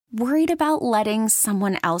Worried about letting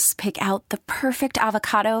someone else pick out the perfect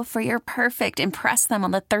avocado for your perfect impress them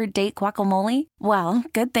on the third date guacamole? Well,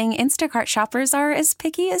 good thing Instacart shoppers are as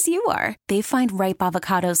picky as you are. They find ripe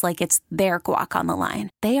avocados like it's their guac on the line.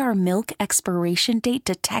 They are milk expiration date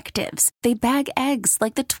detectives. They bag eggs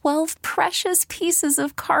like the 12 precious pieces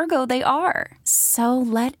of cargo they are. So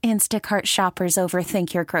let Instacart shoppers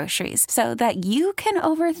overthink your groceries so that you can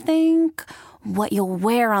overthink what you'll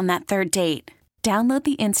wear on that third date. Download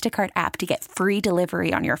the Instacart app to get free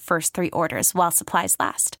delivery on your first 3 orders while supplies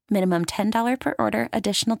last. Minimum $10 per order.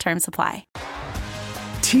 Additional terms apply.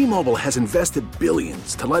 T-Mobile has invested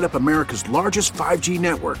billions to light up America's largest 5G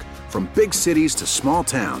network, from big cities to small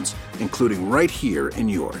towns, including right here in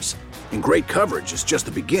yours. And great coverage is just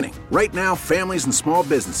the beginning. Right now, families and small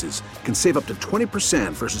businesses can save up to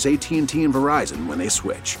 20% versus AT&T and Verizon when they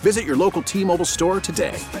switch. Visit your local T-Mobile store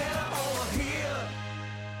today.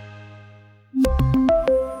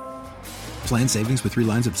 Plan savings with 3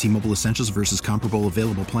 lines of T-Mobile Essentials versus comparable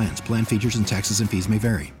available plans. Plan features and taxes and fees may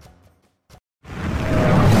vary.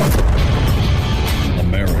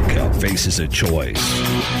 America faces a choice.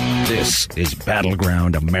 This is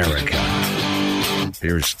Battleground America.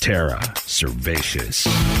 Here's Tara Servatius.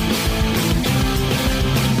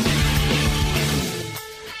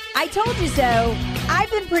 I told you so.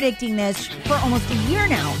 I've been predicting this for almost a year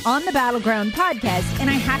now on the Battleground podcast, and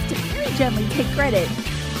I have to very gently take credit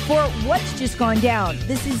for what's just gone down.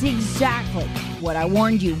 This is exactly what I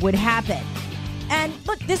warned you would happen. And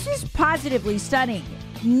look, this is positively stunning.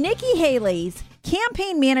 Nikki Haley's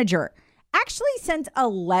campaign manager actually sent a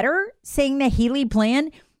letter saying the Haley plan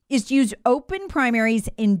is to use open primaries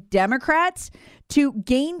in Democrats to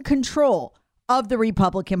gain control of the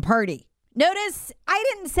Republican Party. Notice I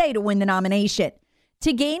didn't say to win the nomination,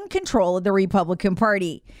 to gain control of the Republican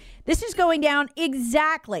Party. This is going down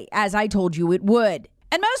exactly as I told you it would.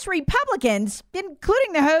 And most Republicans,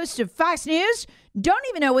 including the host of Fox News, don't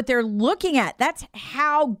even know what they're looking at. That's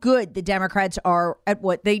how good the Democrats are at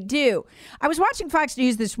what they do. I was watching Fox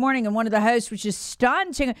News this morning, and one of the hosts was just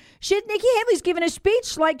stunned, saying, "Shit, Nikki Haley's giving a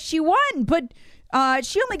speech like she won, but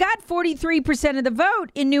she only got 43% of the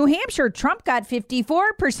vote in New Hampshire. Trump got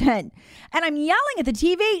 54%. And I'm yelling at the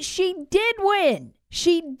TV, she did win.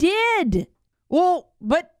 She did. Well,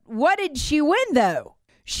 but what did she win, though?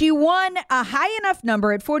 She won a high enough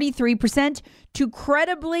number at 43% to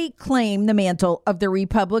credibly claim the mantle of the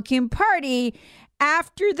Republican Party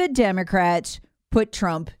after the Democrats put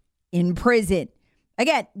Trump in prison.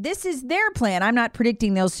 Again, this is their plan. I'm not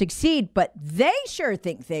predicting they'll succeed, but they sure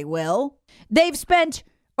think they will. They've spent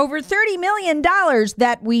over $30 million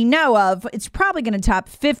that we know of. It's probably going to top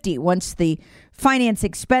 50 once the finance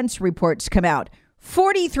expense reports come out.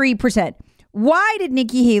 43%. Why did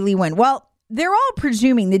Nikki Haley win? Well, they're all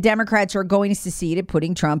presuming the Democrats are going to succeed at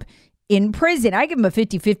putting Trump in prison. I give them a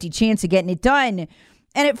 50-50 chance of getting it done.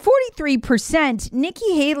 And at 43%,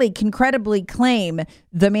 Nikki Haley can credibly claim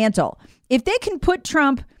the mantle. If they can put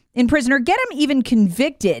Trump in prison or get him even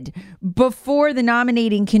convicted before the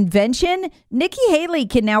nominating convention, Nikki Haley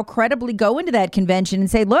can now credibly go into that convention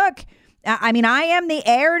and say, look, I am the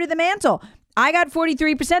heir to the mantle. I got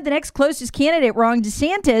 43%. The next closest candidate, Ron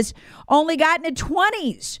DeSantis, only got in the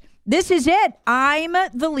 20s. This is it. I'm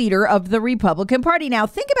the leader of the Republican Party. Now,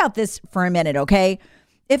 think about this for a minute, okay?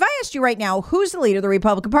 If I asked you right now, who's the leader of the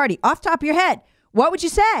Republican Party, off the top of your head, what would you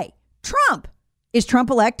say? Trump. Is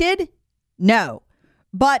Trump elected? No.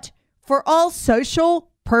 But for all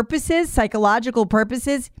social purposes, psychological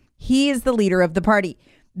purposes, he is the leader of the party.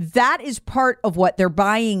 That is part of what they're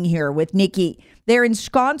buying here with Nikki. They're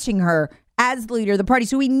ensconcing her as the leader of the party.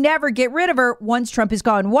 So we never get rid of her once Trump is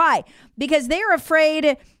gone. Why? Because they're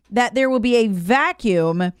afraid that there will be a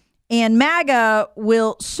vacuum and MAGA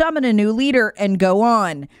will summon a new leader and go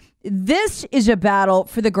on. This is a battle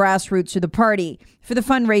for the grassroots of the party, for the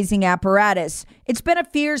fundraising apparatus. It's been a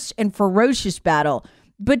fierce and ferocious battle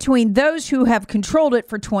between those who have controlled it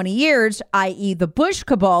for 20 years, i.e. the Bush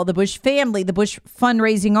cabal, the Bush family, the Bush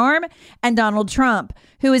fundraising arm, and Donald Trump,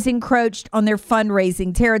 who has encroached on their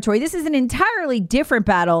fundraising territory. This is an entirely different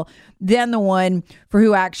battle than the one for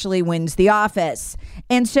who actually wins the office.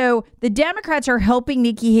 And so the Democrats are helping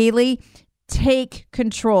Nikki Haley take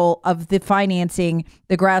control of the financing,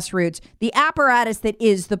 the grassroots, the apparatus that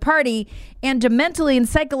is the party, and to mentally and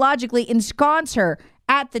psychologically ensconce her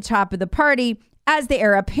at the top of the party as the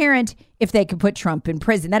heir apparent if they can put Trump in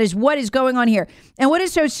prison. That is what is going on here. And what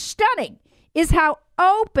is so stunning is how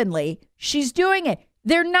openly she's doing it.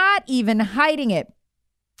 They're not even hiding it.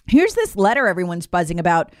 Here's this letter everyone's buzzing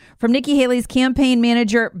about from Nikki Haley's campaign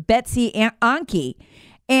manager, Betsy Anke.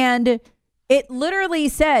 And It literally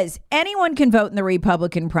says anyone can vote in the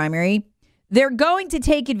Republican primary. They're going to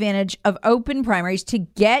take advantage of open primaries to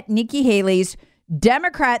get Nikki Haley's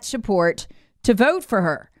Democrat support to vote for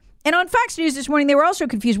her. And on Fox News this morning, they were also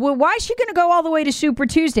confused. Well, why is she going to go all the way to Super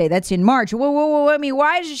Tuesday? That's in March. Whoa. I mean,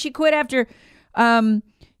 why does she quit after,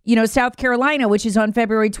 South Carolina, which is on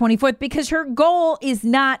February 24th? Because her goal is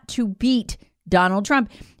not to beat Donald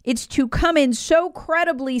Trump. It's to come in so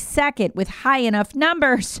credibly second with high enough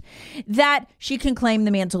numbers that she can claim the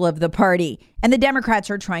mantle of the party. And the Democrats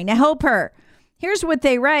are trying to help her. Here's what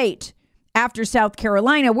they write. After South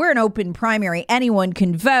Carolina, we're an open primary. Anyone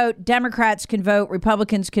can vote. Democrats can vote.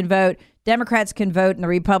 Republicans can vote. Democrats can vote in the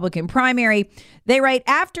Republican primary. They write,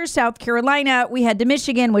 after South Carolina, we head to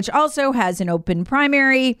Michigan, which also has an open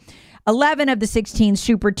primary. 11 of the 16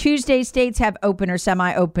 Super Tuesday states have open or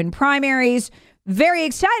semi-open primaries. Very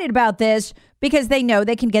excited about this because they know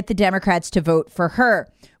they can get the Democrats to vote for her,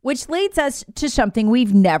 which leads us to something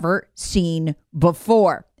we've never seen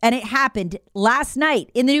before. And it happened last night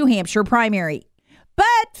in the New Hampshire primary. But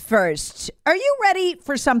first, are you ready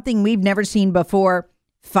for something we've never seen before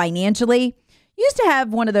financially? Used to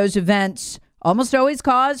have one of those events, almost always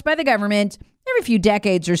caused by the government, every few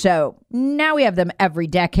decades or so. Now we have them every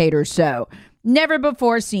decade or so. Never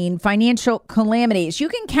before seen financial calamities. You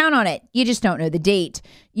can count on it. You just don't know the date.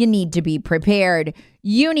 You need to be prepared.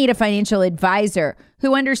 You need a financial advisor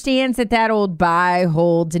who understands that old buy,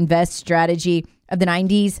 hold, invest strategy of the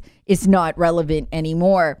 90s is not relevant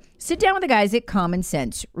anymore. Sit down with the guys at Common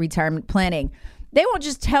Sense Retirement Planning. They won't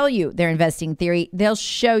just tell you their investing theory. They'll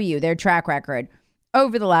show you their track record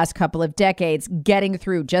over the last couple of decades getting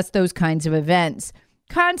through just those kinds of events.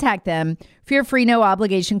 Contact them for your free no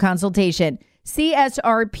obligation consultation.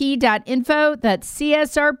 CSRP.info. That's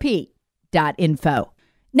CSRP.info.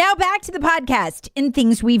 Now back to the podcast and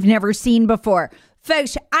things we've never seen before.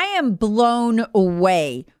 Folks, I am blown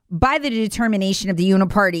away by the determination of the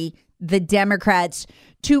Uniparty, the Democrats,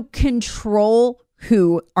 to control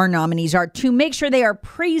who our nominees are, to make sure they are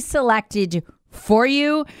pre-selected for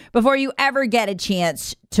you before you ever get a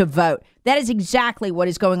chance to vote. That is exactly what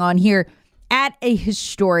is going on here at a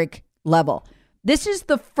historic level. This is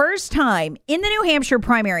the first time in the New Hampshire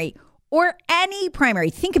primary or any primary,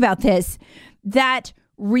 think about this, that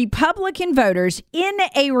Republican voters in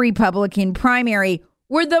a Republican primary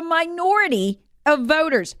were the minority of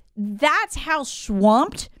voters. That's how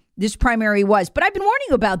swamped this primary was. But I've been warning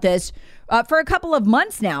you about this for a couple of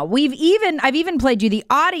months now. I've even played you the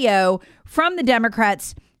audio from the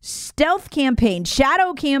Democrats' stealth campaign,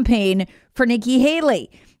 shadow campaign for Nikki Haley.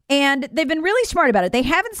 And they've been really smart about it. They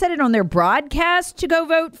haven't said it on their broadcast to go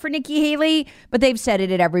vote for Nikki Haley, but they've said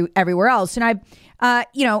it at everywhere else. And I've,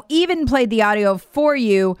 even played the audio for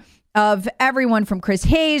you of everyone from Chris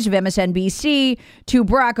Hayes of MSNBC to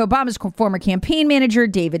Barack Obama's former campaign manager,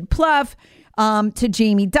 David Plouffe, to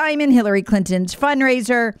Jamie Dimon, Hillary Clinton's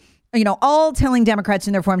fundraiser, all telling Democrats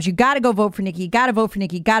in their forums, you got to go vote for Nikki, got to vote for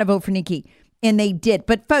Nikki, got to vote for Nikki. And they did.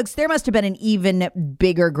 But folks, there must have been an even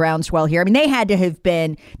bigger groundswell here. I mean, they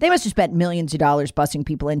must have spent millions of dollars busing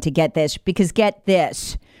people in to get this, because get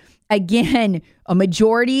this, again, a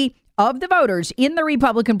majority of the voters in the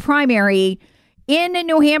Republican primary in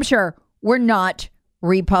New Hampshire were not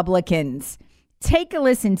Republicans. Take a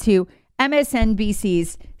listen to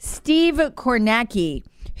MSNBC's Steve Kornacki,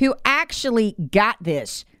 who actually got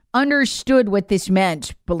this, understood what this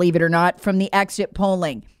meant, believe it or not, from the exit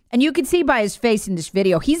polling. And you can see by his face in this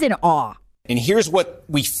video, he's in awe. And here's what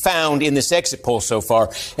we found in this exit poll so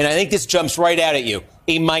far. And I think this jumps right out at you.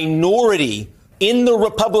 A minority in the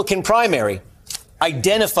Republican primary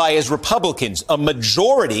identify as Republicans. A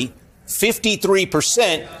majority,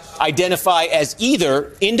 53%, identify as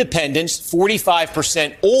either independents,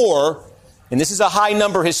 45%, or, and this is a high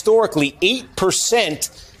number historically,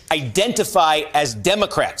 8% identify as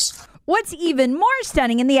Democrats. What's even more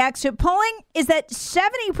stunning in the exit polling is that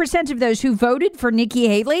 70% of those who voted for Nikki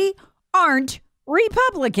Haley aren't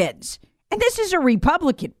Republicans. And this is a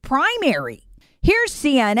Republican primary. Here's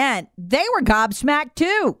CNN. They were gobsmacked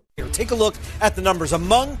too. Take a look at the numbers.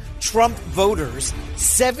 Among Trump voters,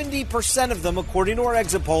 70% of them, according to our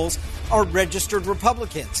exit polls, are registered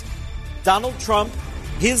Republicans. Donald Trump,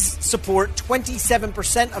 his support,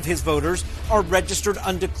 27% of his voters are registered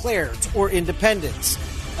undeclared or independents.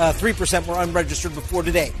 3% were unregistered before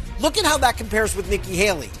today. Look at how that compares with Nikki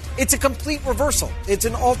Haley. It's a complete reversal. It's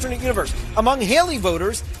an alternate universe. Among Haley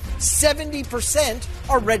voters, 70%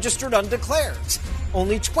 are registered undeclared.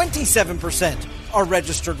 Only 27% are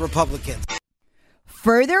registered Republicans.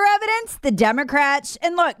 Further evidence, the Democrats,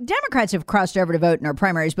 and look, Democrats have crossed over to vote in our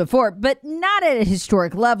primaries before, but not at a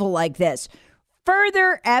historic level like this.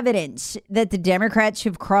 Further evidence that the Democrats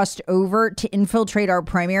have crossed over to infiltrate our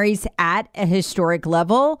primaries at a historic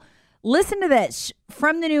level. Listen to this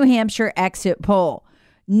from the New Hampshire exit poll.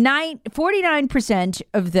 49%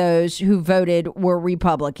 of those who voted were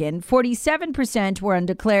Republican. 47% were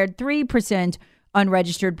undeclared. 3%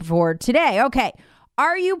 unregistered before today. Okay.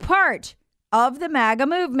 Are you part of the MAGA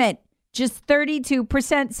movement? Just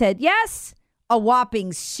 32% said yes. A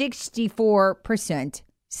whopping 64%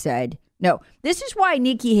 said no. This is why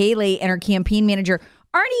Nikki Haley and her campaign manager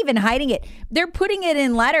aren't even hiding it. They're putting it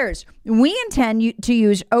in letters. We intend to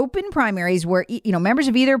use open primaries where, members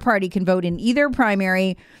of either party can vote in either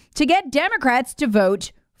primary to get Democrats to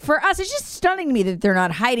vote for us. It's just stunning to me that they're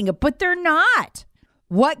not hiding it, but they're not.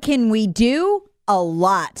 What can we do? A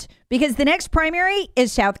lot. Because the next primary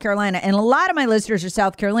is South Carolina. And a lot of my listeners are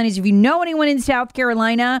South Carolinians. If you know anyone in South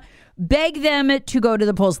Carolina, beg them to go to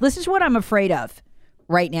the polls. This is what I'm afraid of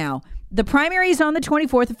right now. The primary is on the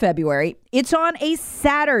 24th of February. It's on a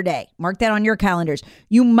Saturday. Mark that on your calendars.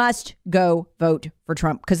 You must go vote for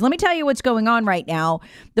Trump. Because let me tell you what's going on right now.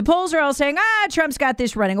 The polls are all saying, Trump's got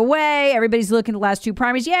this running away. Everybody's looking at the last two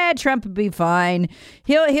primaries. Yeah, Trump will be fine.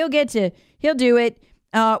 He'll do it.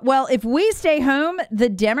 Well, if we stay home, the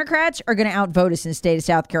Democrats are going to outvote us in the state of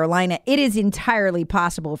South Carolina. It is entirely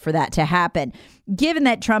possible for that to happen. Given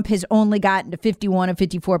that Trump has only gotten to 51 or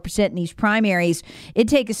 54% in these primaries, it'd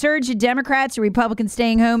take a surge of Democrats and Republicans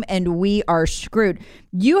staying home, and we are screwed.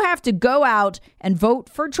 You have to go out and vote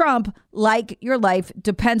for Trump like your life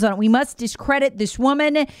depends on it. We must discredit this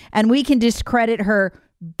woman, and we can discredit her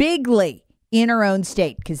bigly in her own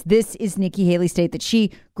state, because this is Nikki Haley's state that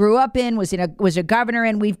she grew up in, was a governor,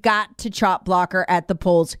 and we've got to chop block her at the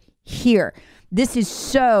polls here. This is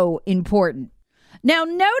so important. Now,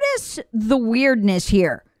 notice the weirdness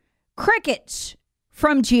here. Crickets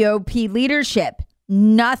from GOP leadership.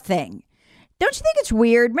 Nothing. Don't you think it's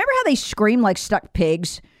weird? Remember how they scream like stuck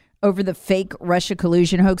pigs over the fake Russia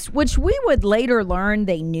collusion hoax, which we would later learn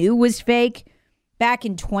they knew was fake back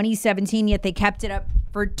in 2017, yet they kept it up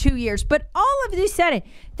for 2 years. But all of this said it.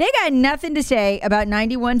 They got nothing to say about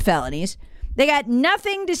 91 felonies. They got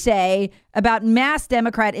nothing to say about mass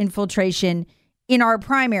Democrat infiltration in our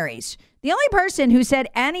primaries. The only person who said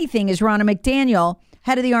anything is Ronna McDaniel,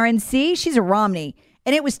 head of the RNC. She's a Romney,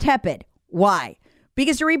 and it was tepid. Why?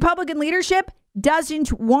 Because the Republican leadership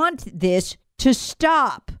doesn't want this to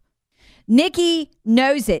stop. Nikki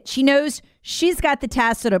knows it. She knows she's got the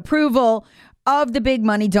tacit approval of the big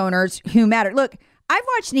money donors who matter. Look, I've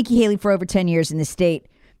watched Nikki Haley for over 10 years in the state.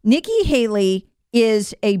 Nikki Haley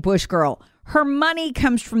is a Bush girl. Her money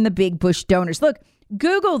comes from the big Bush donors. Look,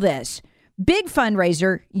 Google this. Big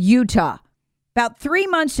fundraiser, Utah. About 3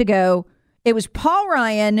 months ago, it was Paul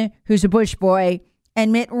Ryan, who's a Bush boy,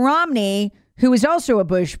 and Mitt Romney, who is also a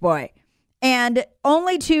Bush boy. And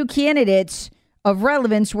only two candidates of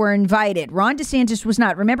relevance were invited. Ron DeSantis was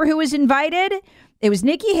not. Remember who was invited? It was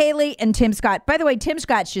Nikki Haley and Tim Scott. By the way, Tim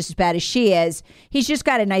Scott's just as bad as she is. He's just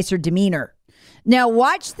got a nicer demeanor. Now,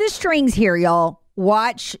 watch the strings here, y'all.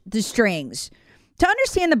 Watch the strings. To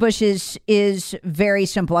understand the Bushes is very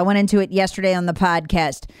simple. I went into it yesterday on the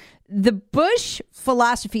podcast. The Bush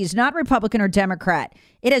philosophy is not Republican or Democrat.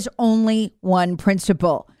 It has only one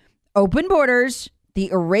principle: open borders,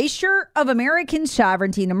 the erasure of American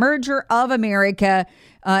sovereignty, and the merger of America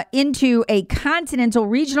into a continental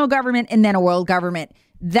regional government and then a world government.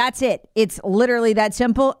 That's it. It's literally that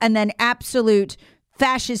simple. And then absolute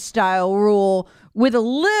fascist style rule with a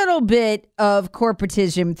little bit of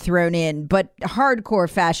corporatism thrown in, but hardcore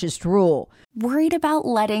fascist rule. Worried about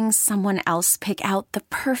letting someone else pick out the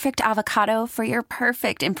perfect avocado for your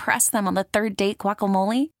perfect impress them on the third date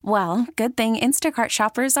guacamole? Well, good thing Instacart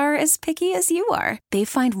shoppers are as picky as you are. They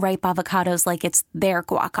find ripe avocados like it's their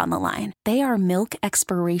guac on the line. They are milk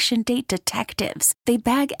expiration date detectives. They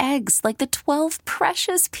bag eggs like the 12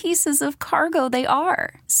 precious pieces of cargo they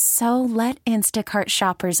are. So let Instacart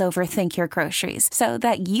shoppers overthink your groceries so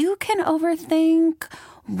that you can overthink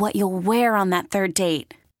what you'll wear on that third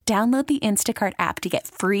date. Download the Instacart app to get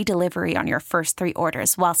free delivery on your first 3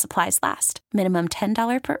 orders while supplies last. Minimum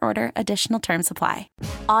 $10 per order. Additional terms apply.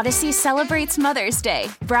 Odyssey celebrates Mother's Day.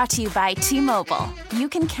 Brought to you by T-Mobile. You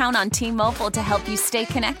can count on T-Mobile to help you stay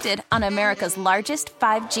connected on America's largest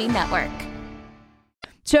 5G network.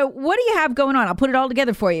 So what do you have going on? I'll put it all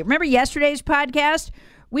together for you. Remember yesterday's podcast?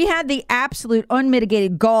 We had the absolute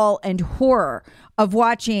unmitigated gall and horror of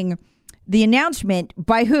watching the announcement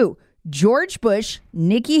by who? George Bush,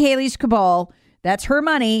 Nikki Haley's cabal, that's her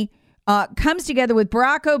money, comes together with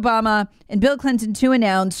Barack Obama and Bill Clinton to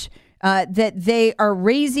announce that they are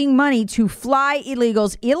raising money to fly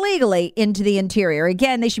illegals illegally into the interior.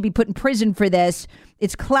 Again, they should be put in prison for this.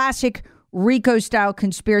 It's classic RICO-style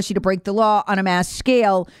conspiracy to break the law on a mass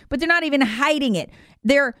scale, but they're not even hiding it.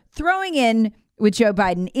 They're throwing in with Joe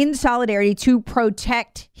Biden in solidarity to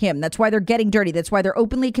protect him. That's why they're getting dirty. That's why they're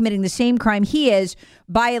openly committing the same crime he is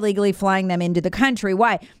by illegally flying them into the country.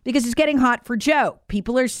 Why? Because it's getting hot for Joe.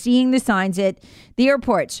 People are seeing the signs at the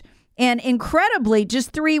airports. And incredibly,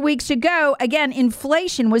 just 3 weeks ago, again,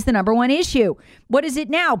 inflation was the number one issue. What is it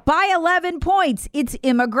now? By 11 points, it's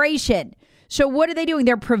immigration. So what are they doing?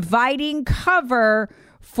 They're providing cover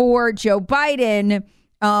for Joe Biden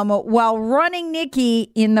while running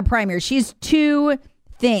Nikki in the primary. She's two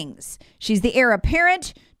things. She's the heir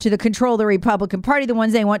apparent to the control of the Republican Party, the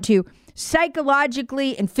ones they want to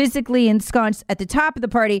psychologically and physically ensconce at the top of the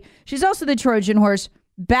party. She's also the Trojan horse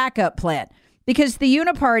backup plan because the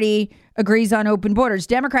Uniparty agrees on open borders.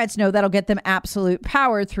 Democrats know that'll get them absolute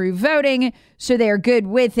power through voting, so they're good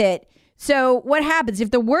with it. So what happens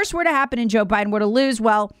if the worst were to happen and Joe Biden were to lose?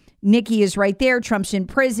 Well, Nikki is right there. Trump's in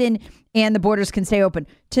prison and the borders can stay open.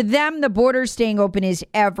 To them, the borders staying open is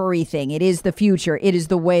everything. It is the future. It is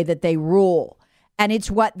the way that they rule. And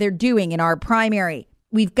it's what they're doing in our primary.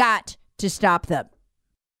 We've got to stop them.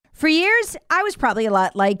 For years, I was probably a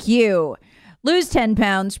lot like you. Lose 10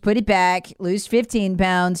 pounds, put it back, lose 15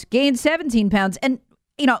 pounds, gain 17 pounds. And,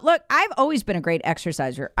 look, I've always been a great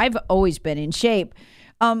exerciser. I've always been in shape.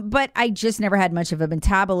 But I just never had much of a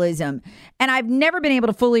metabolism. And I've never been able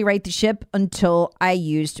to fully right the ship until I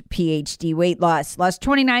used PhD weight loss. Lost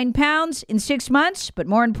 29 pounds in 6 months, but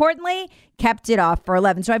more importantly, kept it off for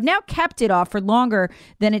 11. So I've now kept it off for longer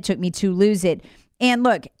than it took me to lose it. And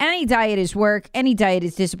look, any diet is work, any diet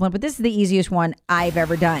is discipline, but this is the easiest one I've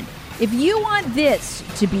ever done. If you want this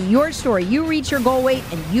to be your story, you reach your goal weight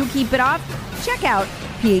and you keep it off, check out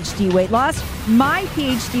PhD Weight Loss,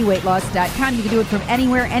 myphdweightloss.com. You can do it from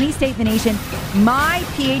anywhere, any state in the nation,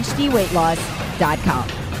 myphdweightloss.com.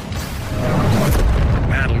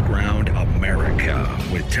 Battleground America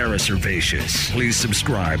with Tara Servatius. Please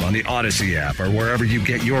subscribe on the Odyssey app or wherever you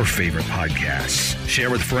get your favorite podcasts.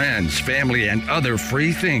 Share with friends, family, and other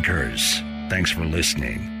free thinkers. Thanks for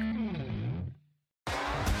listening.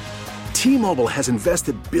 T-Mobile has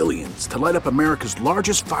invested billions to light up America's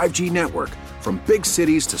largest 5G network, from big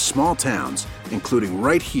cities to small towns, including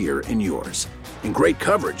right here in yours. And great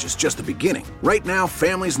coverage is just the beginning. Right now,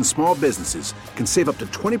 families and small businesses can save up to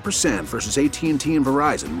 20% versus AT&T and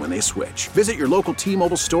Verizon when they switch. Visit your local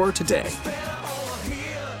T-Mobile store today.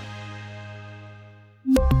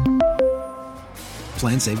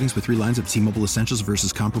 Plan savings with 3 lines of T-Mobile Essentials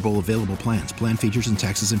versus comparable available plans. Plan features and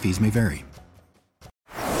taxes and fees may vary.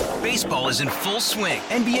 Baseball is in full swing.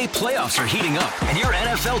 NBA playoffs are heating up, and your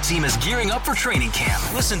NFL team is gearing up for training camp.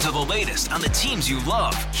 Listen to the latest on the teams you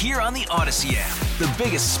love here on the Odyssey app. The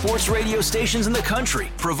biggest sports radio stations in the country,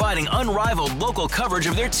 providing unrivaled local coverage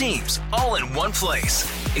of their teams, all in one place.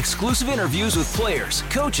 Exclusive interviews with players,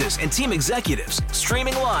 coaches, and team executives,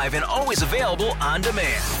 streaming live and always available on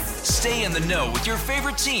demand. Stay in the know with your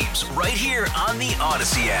favorite teams right here on the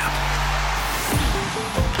Odyssey app.